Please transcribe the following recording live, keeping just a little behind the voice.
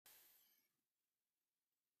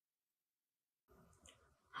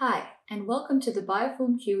Hi, and welcome to the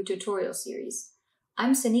BiofilmQ tutorial series.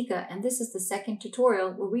 I'm Sanika, and this is the second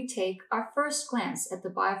tutorial where we take our first glance at the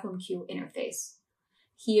BiofilmQ interface.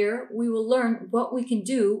 Here, we will learn what we can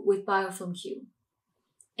do with BiofilmQ.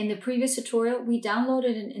 In the previous tutorial, we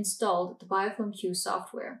downloaded and installed the BiofilmQ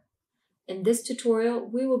software. In this tutorial,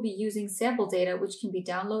 we will be using sample data which can be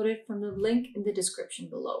downloaded from the link in the description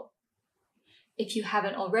below. If you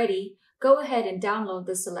haven't already, go ahead and download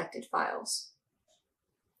the selected files.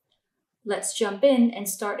 Let's jump in and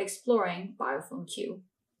start exploring BiofilmQ.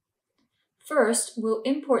 First, we'll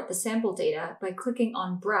import the sample data by clicking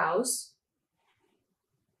on Browse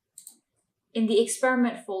in the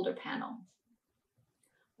Experiment folder panel.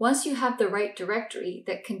 Once you have the right directory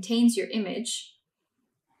that contains your image,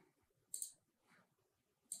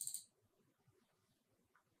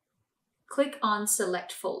 click on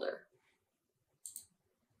Select Folder.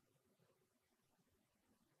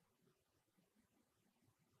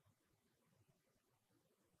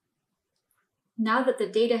 Now that the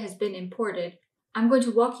data has been imported, I'm going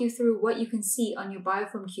to walk you through what you can see on your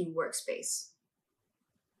BiofilmQ workspace.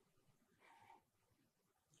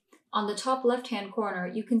 On the top left-hand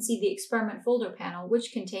corner, you can see the Experiment folder panel,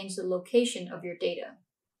 which contains the location of your data.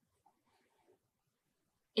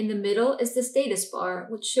 In the middle is the status bar,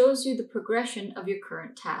 which shows you the progression of your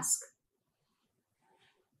current task.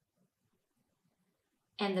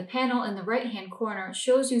 And the panel in the right-hand corner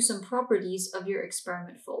shows you some properties of your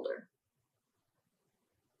experiment folder.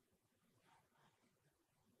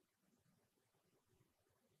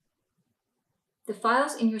 The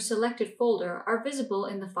files in your selected folder are visible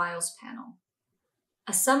in the Files panel.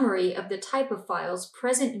 A summary of the type of files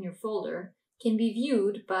present in your folder can be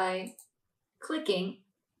viewed by clicking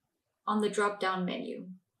on the drop-down menu.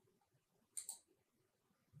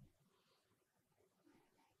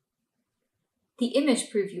 The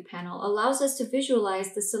Image Preview panel allows us to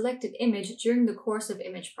visualize the selected image during the course of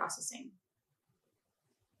image processing.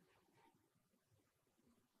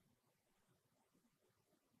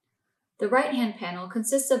 The right-hand panel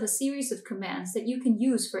consists of a series of commands that you can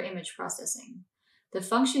use for image processing. The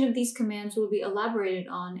function of these commands will be elaborated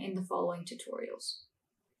on in the following tutorials.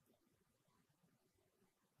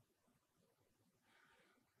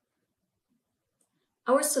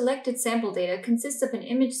 Our selected sample data consists of an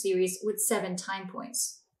image series with 7 time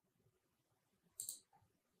points.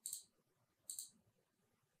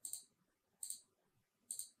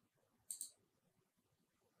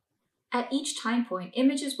 At each time point,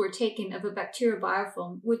 images were taken of a bacterial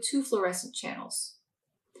biofilm with 2 fluorescent channels.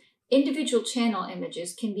 Individual channel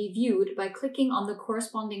images can be viewed by clicking on the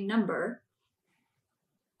corresponding number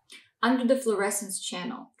under the fluorescence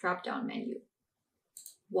channel drop-down menu,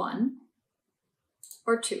 1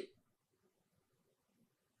 or 2.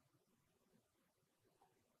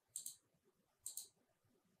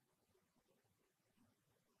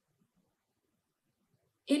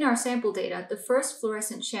 In our sample data, the first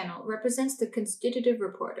fluorescent channel represents the constitutive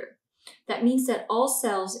reporter. That means that all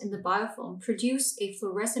cells in the biofilm produce a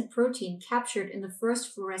fluorescent protein captured in the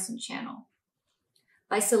first fluorescent channel.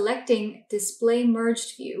 By selecting Display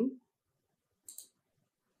Merged View,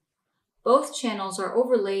 both channels are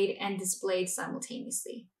overlaid and displayed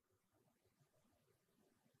simultaneously.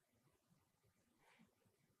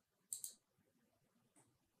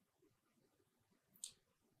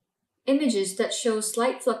 Images that show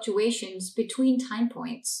slight fluctuations between time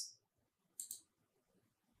points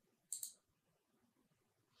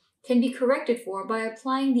can be corrected for by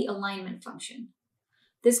applying the alignment function.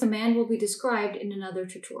 This command will be described in another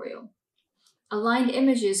tutorial. Aligned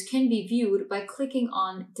images can be viewed by clicking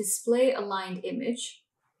on Display Aligned Image.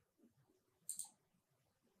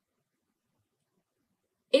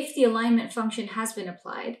 If the alignment function has been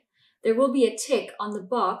applied, there will be a tick on the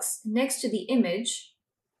box next to the image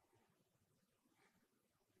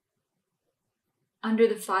under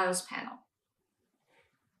the Files panel.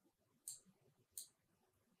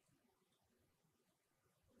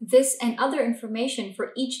 This and other information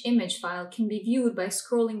for each image file can be viewed by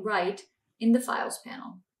scrolling right in the Files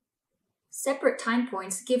panel. Separate time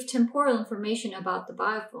points give temporal information about the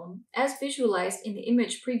biofilm as visualized in the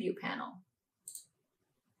Image Preview panel.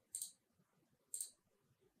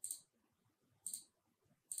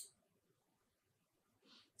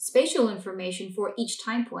 Spatial information for each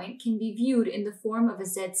time point can be viewed in the form of a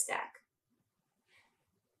Z-stack.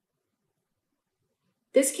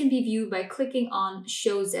 This can be viewed by clicking on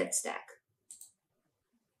Show Z-stack.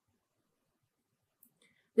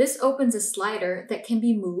 This opens a slider that can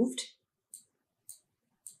be moved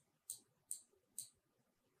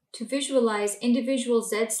to visualize individual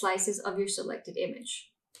Z slices of your selected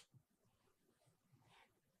image.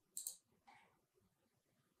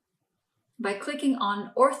 By clicking on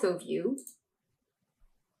Ortho View,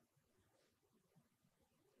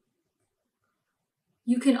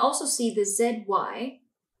 you can also see the ZY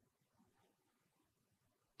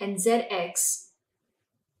and ZX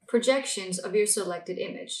projections of your selected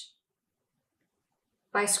image.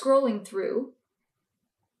 By scrolling through,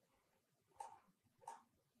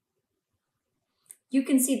 you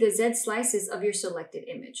can see the Z slices of your selected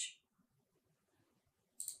image.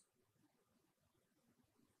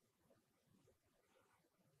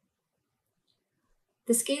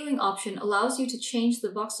 The scaling option allows you to change the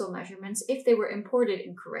voxel measurements if they were imported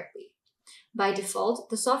incorrectly. By default,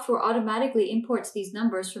 the software automatically imports these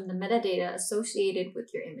numbers from the metadata associated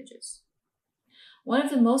with your images. One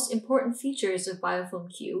of the most important features of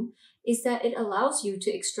BiofilmQ is that it allows you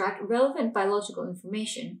to extract relevant biological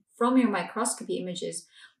information from your microscopy images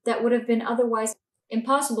that would have been otherwise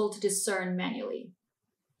impossible to discern manually.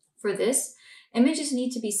 For this, images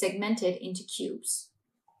need to be segmented into cubes.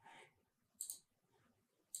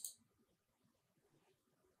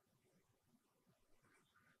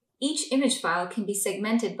 Each image file can be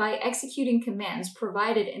segmented by executing commands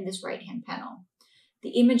provided in this right-hand panel.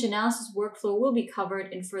 The image analysis workflow will be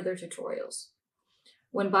covered in further tutorials.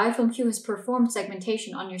 When BiofilmQ has performed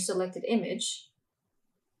segmentation on your selected image,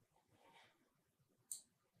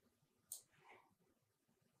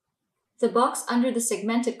 the box under the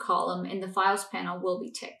segmented column in the Files panel will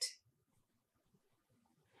be ticked.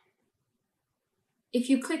 If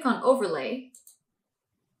you click on Overlay,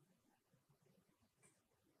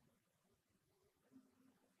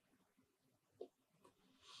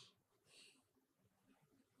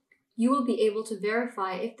 you will be able to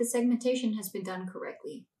verify if the segmentation has been done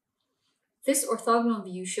correctly. This orthogonal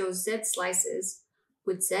view shows Z slices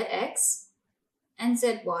with ZX and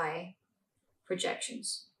ZY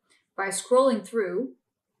projections. By scrolling through,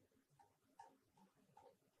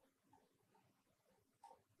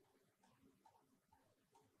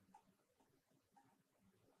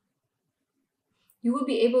 you will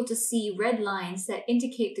be able to see red lines that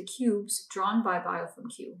indicate the cubes drawn by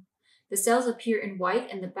BiofilmQ. The cells appear in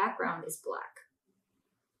white and the background is black.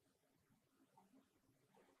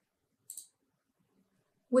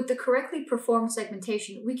 With the correctly performed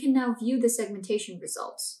segmentation, we can now view the segmentation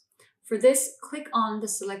results. For this, click on the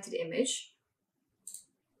selected image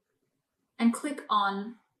and click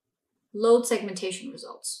on Load Segmentation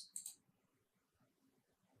Results.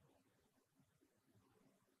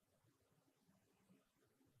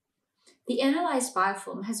 The analyzed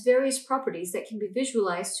biofilm has various properties that can be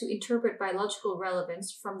visualized to interpret biological relevance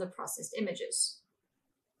from the processed images.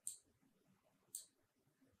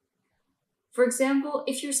 For example,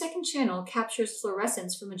 if your second channel captures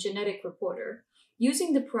fluorescence from a genetic reporter,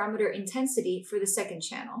 using the parameter intensity for the second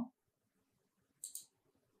channel,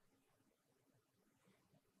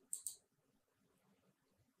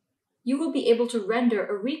 you will be able to render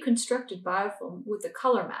a reconstructed biofilm with a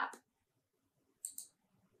color map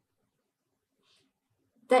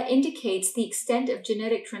that indicates the extent of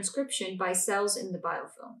genetic transcription by cells in the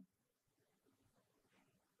biofilm.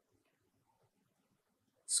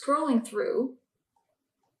 Scrolling through,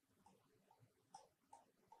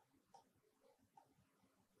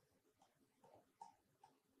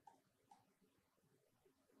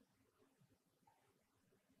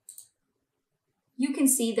 you can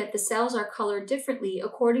see that the cells are colored differently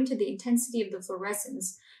according to the intensity of the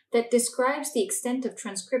fluorescence that describes the extent of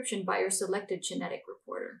transcription by your selected genetic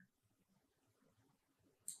reporter.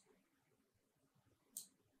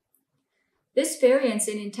 This variance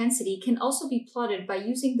in intensity can also be plotted by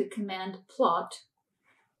using the command plot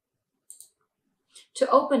to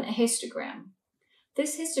open a histogram.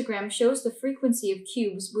 This histogram shows the frequency of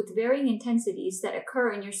cubes with varying intensities that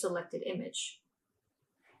occur in your selected image.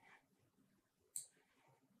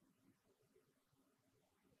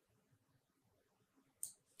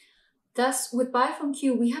 Thus, with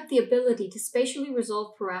BiofilmQ, we have the ability to spatially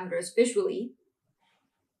resolve parameters visually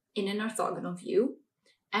in an orthogonal view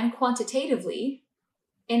and quantitatively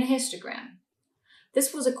in a histogram.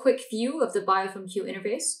 This was a quick view of the BiofilmQ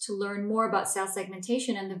interface. To learn more about cell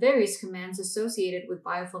segmentation and the various commands associated with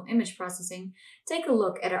biofilm image processing, take a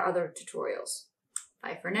look at our other tutorials.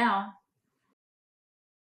 Bye for now.